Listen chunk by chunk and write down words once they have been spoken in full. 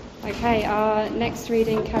Okay, our next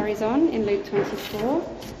reading carries on in Luke 24.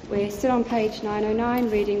 We're still on page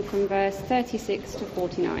 909, reading from verse 36 to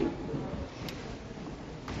 49.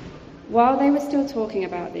 While they were still talking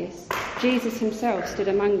about this, Jesus himself stood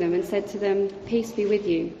among them and said to them, "Peace be with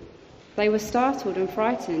you." They were startled and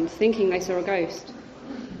frightened, thinking they saw a ghost.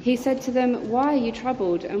 He said to them, "Why are you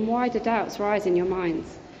troubled, and why do doubts rise in your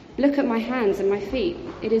minds? Look at my hands and my feet.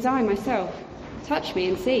 It is I myself. Touch me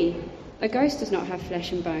and see. A ghost does not have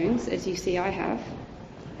flesh and bones, as you see I have."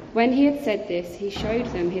 When he had said this, he showed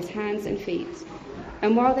them his hands and feet.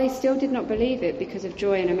 And while they still did not believe it because of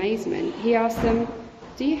joy and amazement, he asked them,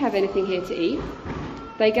 "Do you have anything here to eat?"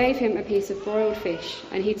 They gave him a piece of broiled fish,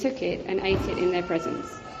 and he took it and ate it in their presence.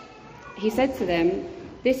 He said to them,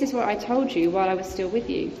 "This is what I told you while I was still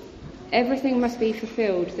with you. Everything must be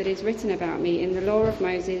fulfilled that is written about me in the law of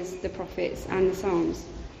Moses, the prophets, and the Psalms."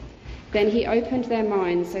 Then he opened their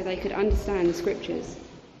minds so they could understand the scriptures.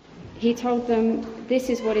 He told them, "This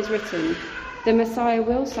is what is written. The Messiah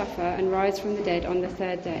will suffer and rise from the dead on the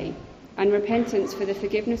third day, and repentance for the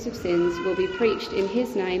forgiveness of sins will be preached in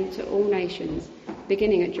his name to all nations,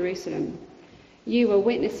 beginning at Jerusalem. You are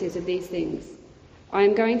witnesses of these things. I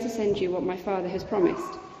am going to send you what my Father has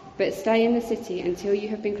promised, but stay in the city until you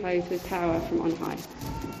have been clothed with power from on high."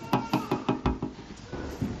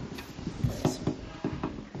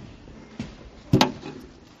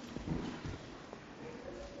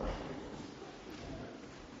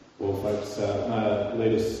 Well, folks,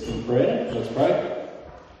 lead us in prayer. Let's pray.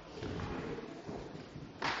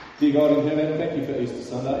 Dear God in heaven, thank you for Easter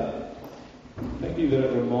Sunday. Thank you that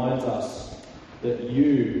it reminds us that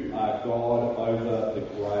you are God over the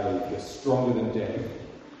grave. You're stronger than death.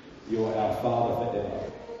 You're our Father forever.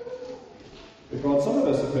 But God, some of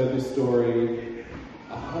us have heard this story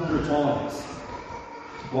 100 times,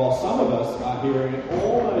 while some of us are hearing it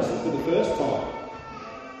almost for the first time.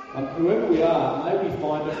 Whoever we are, may we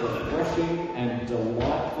find it refreshing and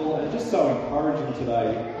delightful and just so encouraging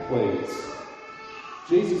today, please.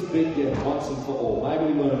 Jesus beat death once and for all. May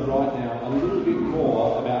we learn right now a little bit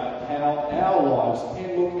more about how our lives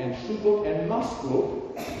can look and should look and must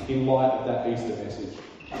look in light of that Easter message.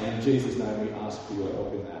 And in Jesus' name we ask for your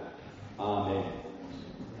help in that. Amen.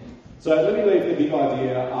 So let me leave the big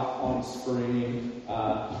idea up on screen,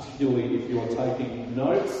 particularly if you're taking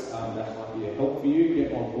notes. That might be a help for you.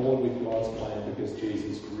 Get on board with God's plan because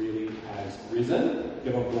Jesus really has risen.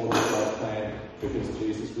 Get on board with God's plan because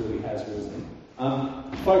Jesus really has risen.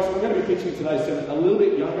 Folks, I'm going to be pitching today's sermon a little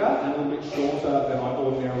bit younger and a little bit shorter than I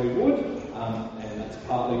ordinarily would. And that's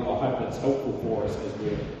partly, I hope that's helpful for us as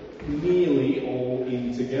we're nearly all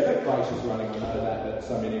in together. Grace is running, I know that, but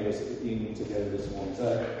so many of us are in together this morning.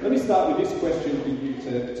 So let me start with this question for you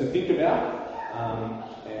to think about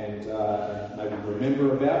and maybe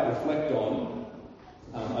remember about, reflect on.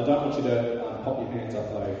 I don't want you to pop your hands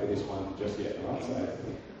up though for this one just yet, right? So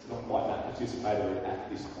it's not quite that participatory at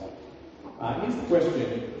this point. Here's the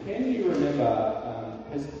question. Can you remember,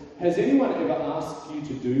 has anyone ever asked you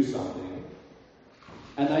to do something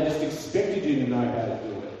and they just expected you to know how to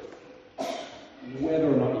do it, whether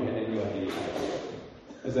or not you had any idea how to do it?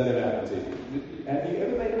 Has that ever happened to you? Have you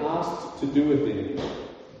ever been asked to do a thing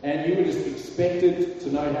and you were just expected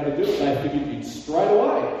to know how to do it? They figured you'd straight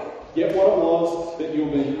away get what it was that you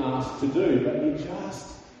were being asked to do, but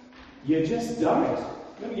you just don't.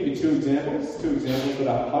 I'm going to give you two examples that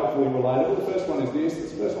are hopefully relatable. The first one is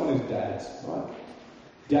this. The first one is dads, right?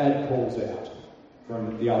 Dad calls out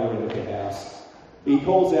from the other end of the house. He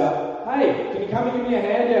calls out, "Hey, can you come and give me a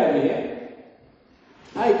hand down here?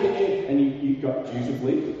 Hey, can you..." And you got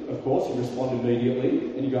dutifully, of course, you respond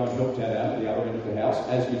immediately, and you go and help Dad out at the other end of the house,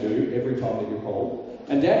 as you do every time that you're called.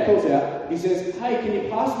 And Dad calls out, he says, "Hey, can you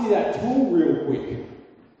pass me that tool real quick?"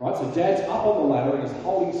 Right, so Dad's up on the ladder and he's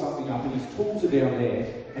holding something up and his tools are down there.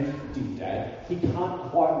 And dear Dad, he can't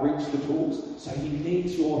quite reach the tools, so he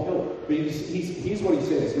needs your help. But here's what he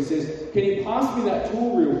says. He says, "Can you pass me that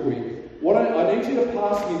tool real quick? I need you to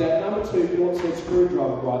pass me that number 2 Phillips head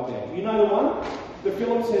screwdriver right there." You know the one? The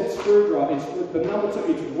Phillips head screwdriver, it's the number 2,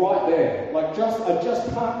 it's right there. I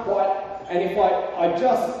just can't quite, and if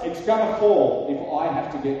it's gonna fall if I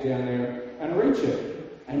have to get down there and reach it.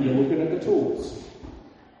 And you're looking at the tools.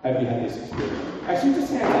 Have you had this experience? Actually,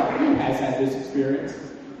 just hand up. Who has had this experience?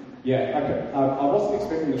 Yeah, okay. I wasn't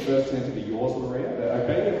expecting the first hand to be yours, Maria, but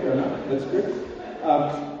okay, yeah, fair enough. That's good.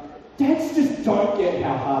 Dads just don't get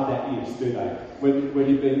how hard that is, do they? When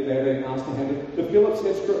they're being asked to handle it. The Phillips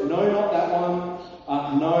head screw. No, not that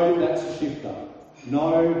one. No, that's a shifter.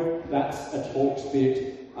 No, that's a Torx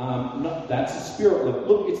bit. No, that's a spirit lift.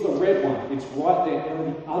 Look, it's the red one. It's right there.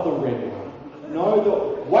 And the other red one.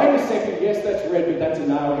 No, wait a second, yes, that's red, but that's a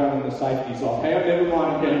nail gun and the safety's off. Hang on, never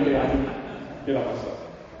mind, I'm getting down. Get off myself.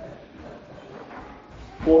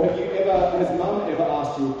 Or has Mum ever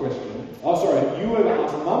asked you a question? Oh, sorry, have you ever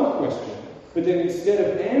asked Mum a question, but then instead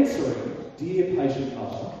of answering, dear patient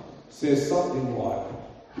mother, says something like,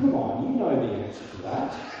 come on, you know the answer to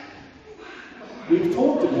that. We've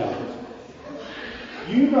talked about it.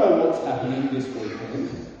 You know what's happening this weekend.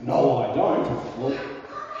 No, I don't. Well,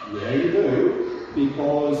 yeah, you do,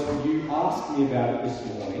 because you asked me about it this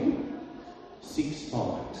morning 6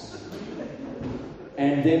 times.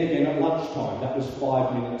 And then again at lunchtime, that was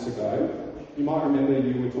 5 minutes ago. You might remember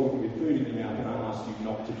you were talking with food in your mouth and I asked you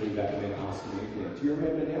not to do that and then asked me again. Do you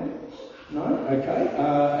remember now? No? Okay.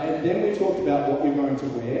 And then we talked about what you're going to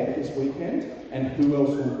wear this weekend and who else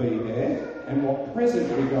will be there and what present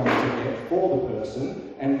we're going to get for the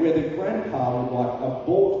person and whether Grandpa would like a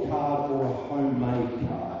bought card or a homemade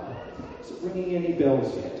card. Is it ringing any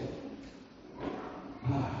bells yet?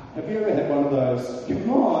 Have you ever had one of those,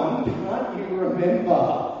 come on, can't you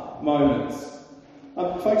remember moments?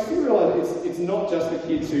 Folks, do you realise it's not just the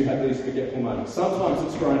kids who have these forgetful moments. Sometimes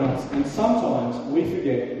it's grown-ups, and sometimes we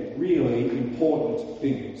forget really important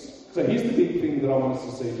things. So here's the big thing that I want us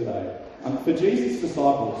to see today. For Jesus'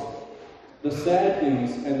 disciples, the sad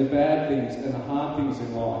things and the bad things and the hard things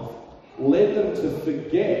in life led them to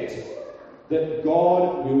forget that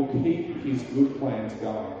God will keep his good plans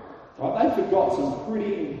going. Right? They forgot some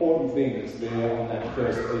pretty important things there on that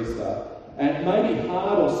first Easter. And maybe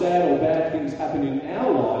hard or sad or bad things happen in our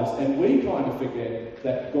lives, and we kind of forget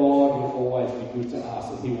that God will always be good to us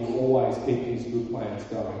and he will always keep his good plans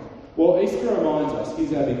going. Well, Easter reminds us,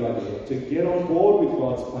 here's our big idea, to get on board with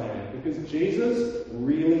God's plan, because Jesus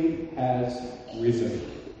really has risen.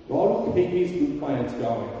 God will keep his good plans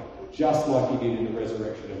going, just like he did in the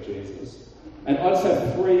resurrection of Jesus. And I just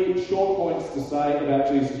have 3 short points to say about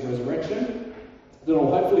Jesus' resurrection that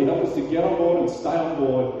will hopefully help us to get on board and stay on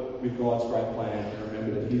board with God's great plan and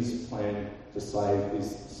remember that his plan to save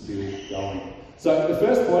is still going. So the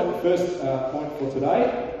first point for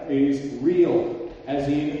today is real, as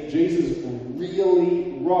in Jesus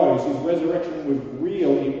really rose. His resurrection was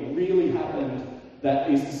real. It really happened.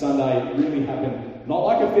 That Easter Sunday, it really happened. Not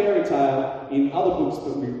like a fairy tale in other books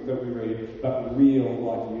that we read, but real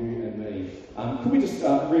like you and me. Can we just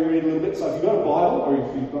reread a little bit? So if you've got a Bible, or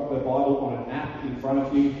if you've got the Bible on an app in front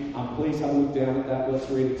of you, please have a look down at that. Let's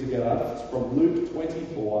read it together. It's from Luke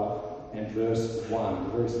 24 and verse 1, the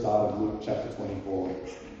very start of Luke chapter 24.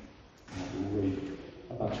 We'll read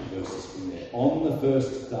a bunch of verses from there. On the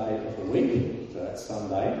first day of the week, so that's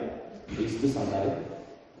Sunday, Easter Sunday,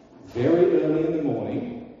 very early in the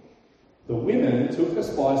morning, the women took the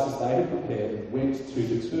spices they had prepared and went to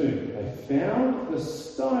the tomb. They found the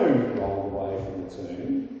stone rolled away from the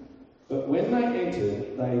tomb, but when they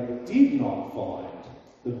entered, they did not find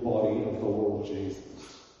the body of the Lord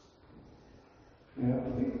Jesus. Now,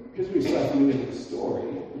 I think because we're so familiar with the story,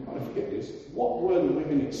 we kind of forget this. What were the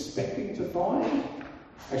women expecting to find?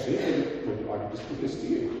 Actually, I can just put this to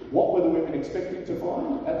you. What were the women expecting to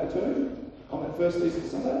find at the tomb on that first Easter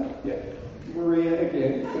Sunday? Yeah. Maria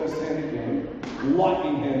again, first hand again.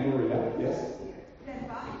 Lightning hand Maria, yes. Dead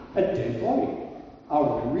body. A dead body.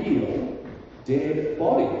 A real dead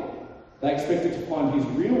body. They expected to find his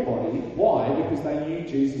real body. Why? Because they knew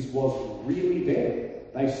Jesus was really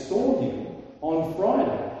dead. They saw him on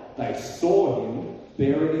Friday. They saw him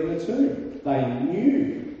buried in the tomb. They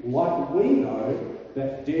knew, like we know,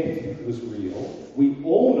 that death was real. We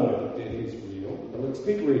all know that death is real. But let's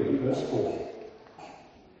keep reading verse 4.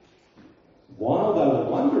 While they were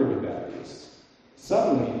wondering about this,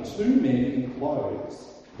 suddenly 2 men in clothes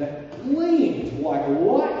that gleamed like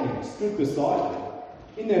lightning stood beside them.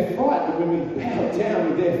 In their fright, the women bowed down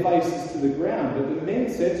with their faces to the ground, but the men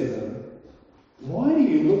said to them, "Why do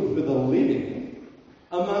you look for the living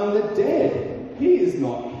among the dead? He is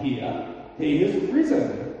not here. He has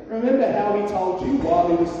risen. Remember how he told you while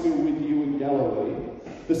he was still with you in Galilee?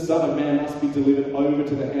 The Son of Man must be delivered over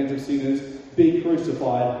to the hands of sinners, be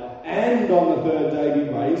crucified, and on the 3rd day be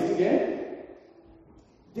raised again."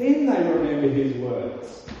 Then they remembered his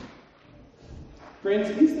words. Friends,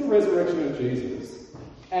 is the resurrection of Jesus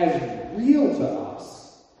as real to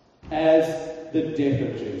us as the death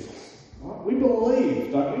of Jesus? Right? We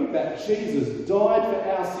believe, don't we, that Jesus died for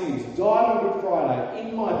our sins, died on Good Friday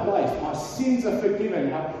in my place. My sins are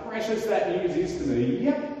forgiven. How precious that news is to me.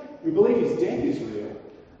 Yep, we believe his death is real.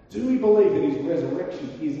 Do we believe that his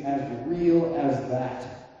resurrection is as real as that?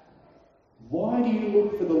 Why do you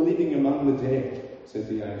look for the living among the dead? Said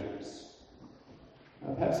the angels.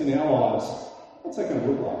 Perhaps in our lives, what's that going to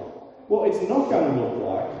look like? Well, it's not going to look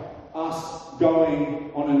like us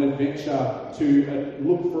going on an adventure to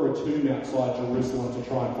look for a tomb outside Jerusalem to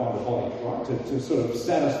try and find a body, right? To sort of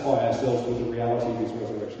satisfy ourselves with the reality of his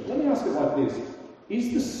resurrection. Let me ask it like this.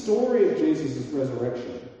 Is the story of Jesus'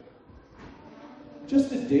 resurrection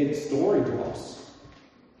just a dead story to us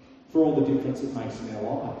for all the difference it makes in our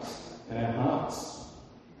lives and our hearts,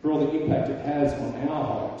 for all the impact it has on our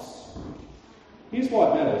hearts? Here's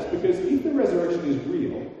why it matters. Because if the resurrection is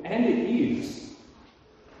real, and it is,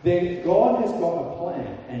 then God has got a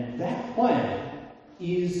plan, and that plan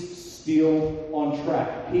is still on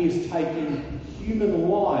track. He is taking human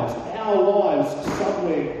lives, our lives,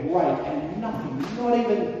 somewhere great, and nothing, not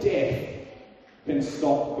even death, can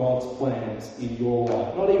stop God's plans in your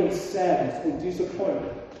life. Not even sadness or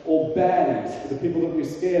disappointment or baddies, the people that we're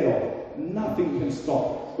scared of. Nothing can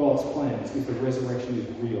stop God's plans if the resurrection is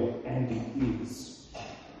real, and it is.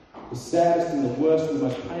 The saddest and the worst and the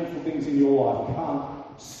most painful things in your life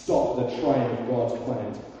can't stop the train of God's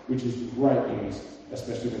plans, which is great news,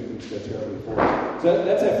 especially when things go terribly forward. So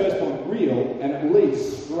that's our first point, real, and it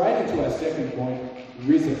leads straight into our second point,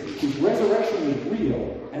 risen. His resurrection is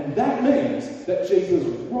real, and that means that Jesus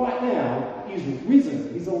right now is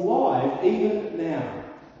risen. He's alive even now.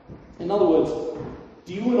 In other words,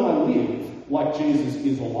 do you and I live like Jesus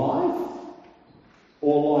is alive?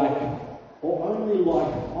 Or only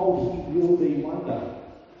like, oh, he will be one day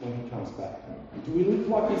when he comes back? Do we live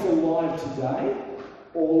like he's alive today?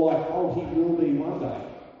 Or like, oh, he will be one day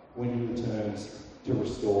when he returns to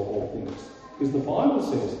restore all things? Because the Bible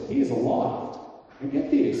says he is alive. And get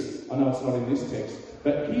this, I know it's not in this text,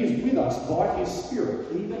 but he is with us by his Spirit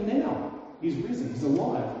even now. He's risen, he's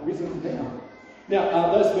alive, risen now.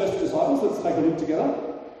 Now, those first disciples, let's take a look together.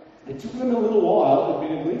 It took them a little while,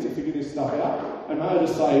 admittedly, to figure this stuff out. And may I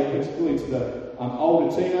just say, particularly to the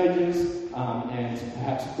older teenagers and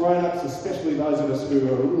perhaps grown-ups, especially those of us who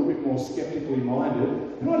are a little bit more sceptically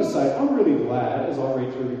minded, can I just say, I'm really glad, as I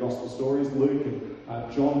read through the Gospel stories, Luke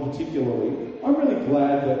and John particularly, I'm really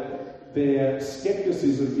glad that their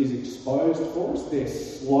scepticism is exposed for us, their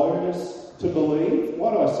slowness to believe.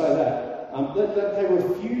 Why do I say that? That they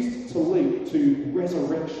refused to leap to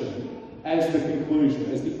resurrection as the conclusion,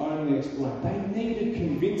 as the only explanation. They needed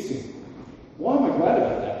convincing. Why am I glad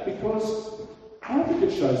about that? Because I think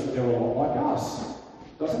it shows that they're a lot like us,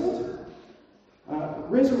 doesn't it?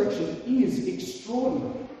 Resurrection is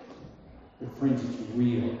extraordinary. But friends, it's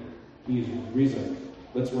real. He is risen.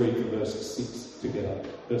 Let's read from verse 6 together.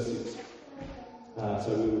 Verse 6.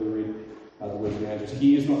 So we will read the words of the angels.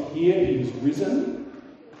 He is not here, he is risen.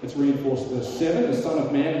 Let's reinforce verse 7. The Son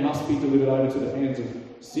of Man must be delivered over to the hands of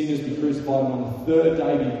sinners, be crucified, and on the third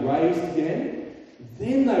day be raised again.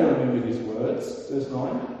 Then they remembered his words. Verse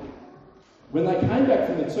 9. When they came back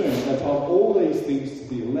from the tomb, they told all these things to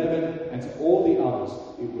the 11 and to all the others.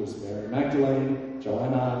 It was Mary Magdalene,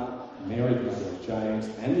 Joanna, Mary the mother of James,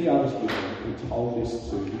 and the others with them who told this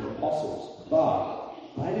to the apostles. But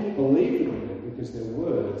they didn't believe the women because their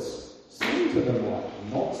words seemed to them like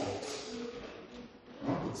nonsense.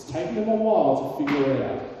 It's taken them a while to figure it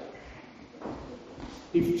out.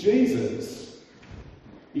 If Jesus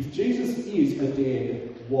is a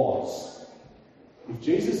dead was, if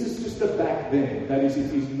Jesus is just a back then, that is,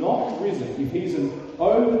 if he's not risen, if he's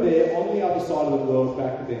over there on the other side of the world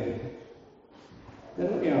back then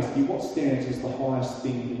let me ask you, what stands as the highest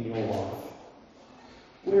thing in your life?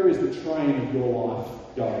 Where is the train of your life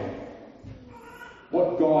going?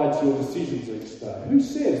 What guides your decisions each day? Who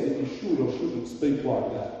says that you should or shouldn't speak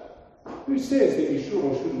like that? Who says that you should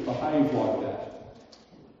or shouldn't behave like that?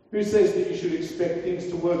 Who says that you should expect things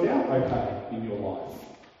to work out okay in your life?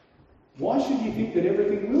 Why should you think that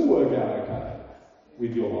everything will work out okay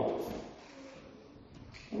with your life?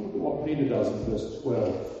 Look at what Peter does in verse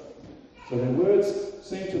 12. So their words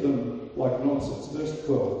seem to them like nonsense. Verse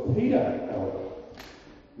 12. Peter, however,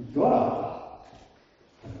 got up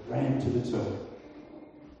and ran to the tomb.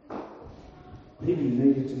 Peter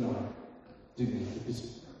needed to know, didn't he?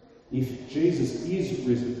 Because if Jesus is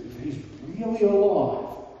risen, if he's really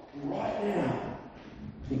alive right now,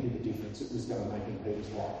 think of the difference it was going to make in Peter's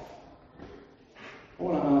life. I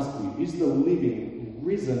want to ask you, is the living,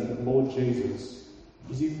 risen Lord Jesus,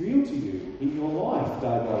 is he real to you in your life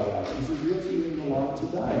day by day? Is he real to you in your life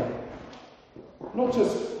today? Not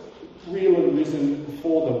just real and risen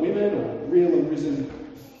for the women, or real and risen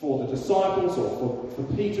for the disciples, or for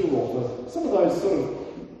Peter, or for some of those sort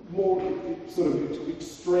of more sort of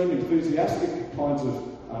extreme, enthusiastic kinds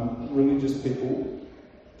of religious people.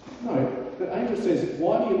 No, the angel says,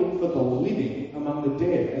 why do you look for the living among the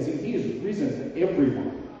dead, as in he is risen for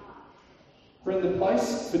everyone? Friend, the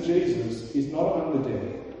place for Jesus is not among the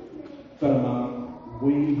dead, but among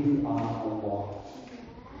we who are alive.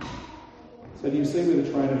 So do you see where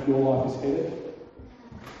the train of your life is headed?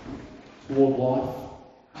 Toward life,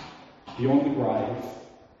 beyond the grave,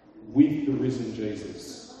 with the risen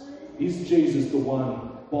Jesus. Is Jesus the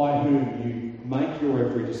one by whom you make your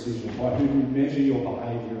every decision, by whom you measure your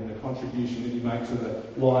behaviour and the contribution that you make to the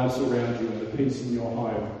lives around you and the peace in your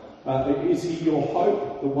home? Is he your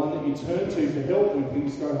hope, the one that you turn to for help when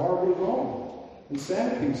things go horribly wrong and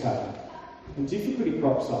sad things happen and difficulty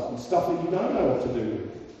crops up and stuff that you don't know what to do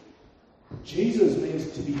with? Jesus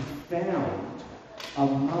means to be found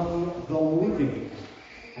among the living,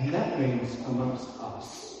 and that means amongst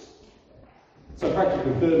us. So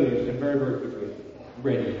practically, thirdly, and very, very quickly,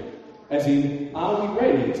 ready. As in, are we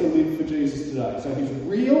ready to live for Jesus today? So he's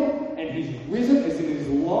real and he's risen, as in he's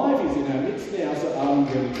alive, he's in our midst now, so are we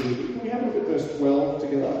ready to live? Can we have a look at verse 12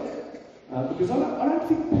 together? Because I don't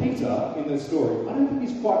think Peter, in the story, I don't think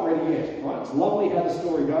he's quite ready yet, right? It's lovely how the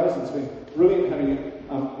story goes. It's been brilliant having it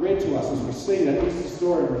read to us as we see that Easter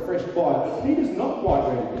story and refreshed by it. But Peter's not quite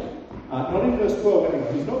ready yet. Not in verse 12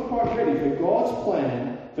 anyway. He's not quite ready for God's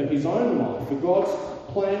plan for his own life, for God's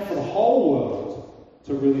plan for the whole world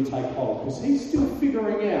to really take hold. Because he's still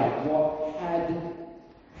figuring out what had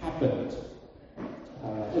happened.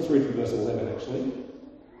 Let's read from verse 11 actually.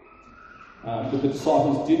 But the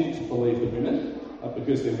disciples didn't believe the women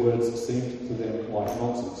because their words seemed to them like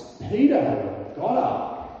nonsense. Peter, however, got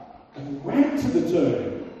up and ran to the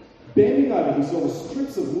tomb. Bending over, he saw the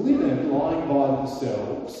strips of linen lying by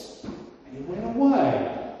themselves. And he went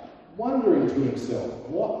away, wondering to himself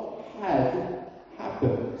what had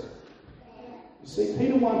happened. You see,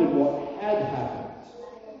 Peter wondered what had happened.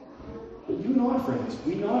 But you and I, friends,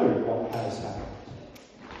 we know what has happened.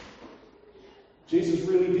 Jesus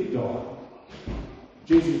really did die.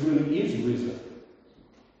 Jesus really is risen.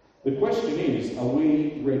 The question is, are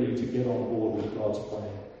we ready to get on board with God's plan?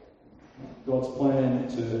 God's plan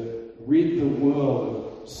to rid the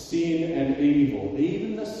world of sin and evil,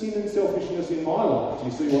 even the sin and selfishness in my life. Do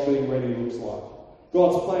you see what being ready looks like?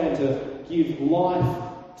 God's plan to give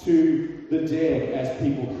life to the dead as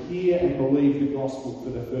people hear and believe the gospel for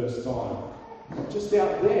the first time. Not just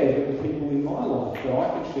out there, but the people in my life that I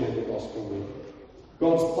can share the gospel with.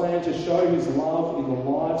 God's plan to show his love in the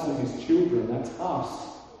lives of his children, that's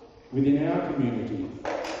us, within our community,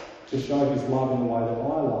 to show his love in the way that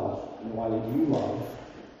I love, in the way that you love.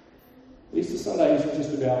 Easter Sunday isn't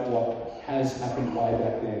just about what has happened way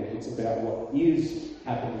back then, it's about what is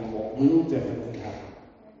happening and what will definitely happen.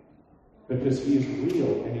 Because he is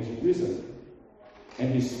real and he's risen,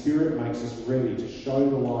 and his Spirit makes us ready to show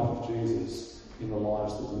the life of Jesus in the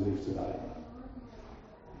lives that we live today.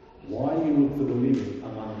 Why do you look for the living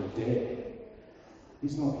among the dead?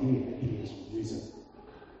 He's not here, he is risen.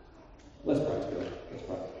 Let's pray together. Let's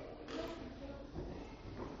pray.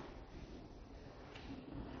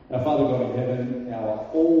 Our Father God in heaven, our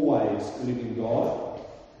always living God,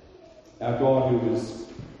 our God who has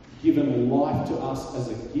given life to us as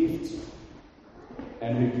a gift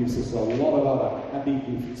and who gives us a lot of other happy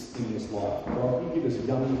gifts in this life. God, you give us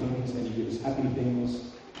yummy things and you give us happy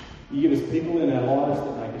things. You give us people in our lives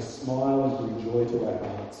that make us smile and bring joy to our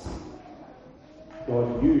hearts.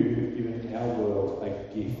 God, you have given our world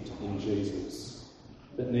a gift in Jesus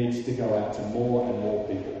that needs to go out to more and more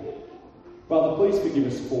people. Father, please forgive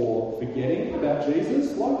us for forgetting about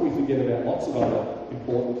Jesus, like we forget about lots of other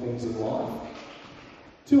important things in life.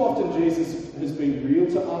 Too often Jesus has been real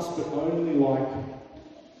to us, but only like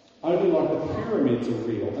the pyramids are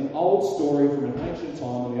real, an old story from an ancient time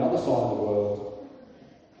on the other side of the world.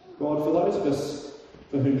 God, for those of us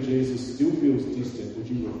for whom Jesus still feels distant, would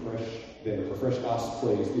you refresh us,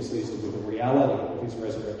 please, this Easter with the reality of his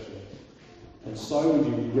resurrection. And so would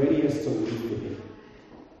you ready us to live with him.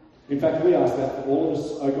 In fact, we ask that for all of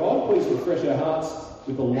us. Oh God, please refresh our hearts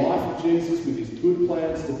with the life of Jesus, with his good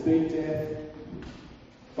plans to beat death.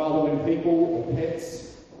 Father, when people or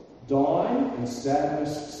pets die and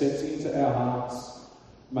sadness sets into our hearts,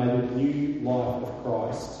 may the new life of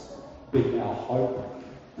Christ be our hope,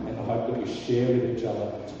 and the hope that we share with each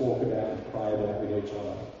other and talk about and pray about with each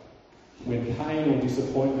other. When pain or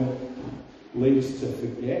disappointment leads to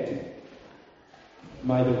forget,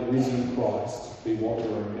 may the risen Christ be what we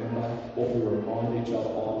remember, what we remind each other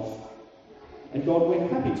of. And God, when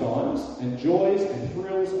happy times and joys and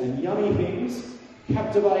thrills and yummy things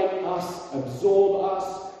captivate us, absorb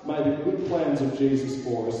us, may the good plans of Jesus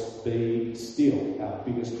for us be still our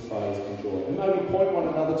biggest praise and joy. And may we point one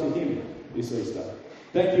another to him this Easter.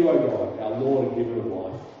 Thank you, O God, our Lord and giver of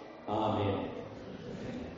life. Amen.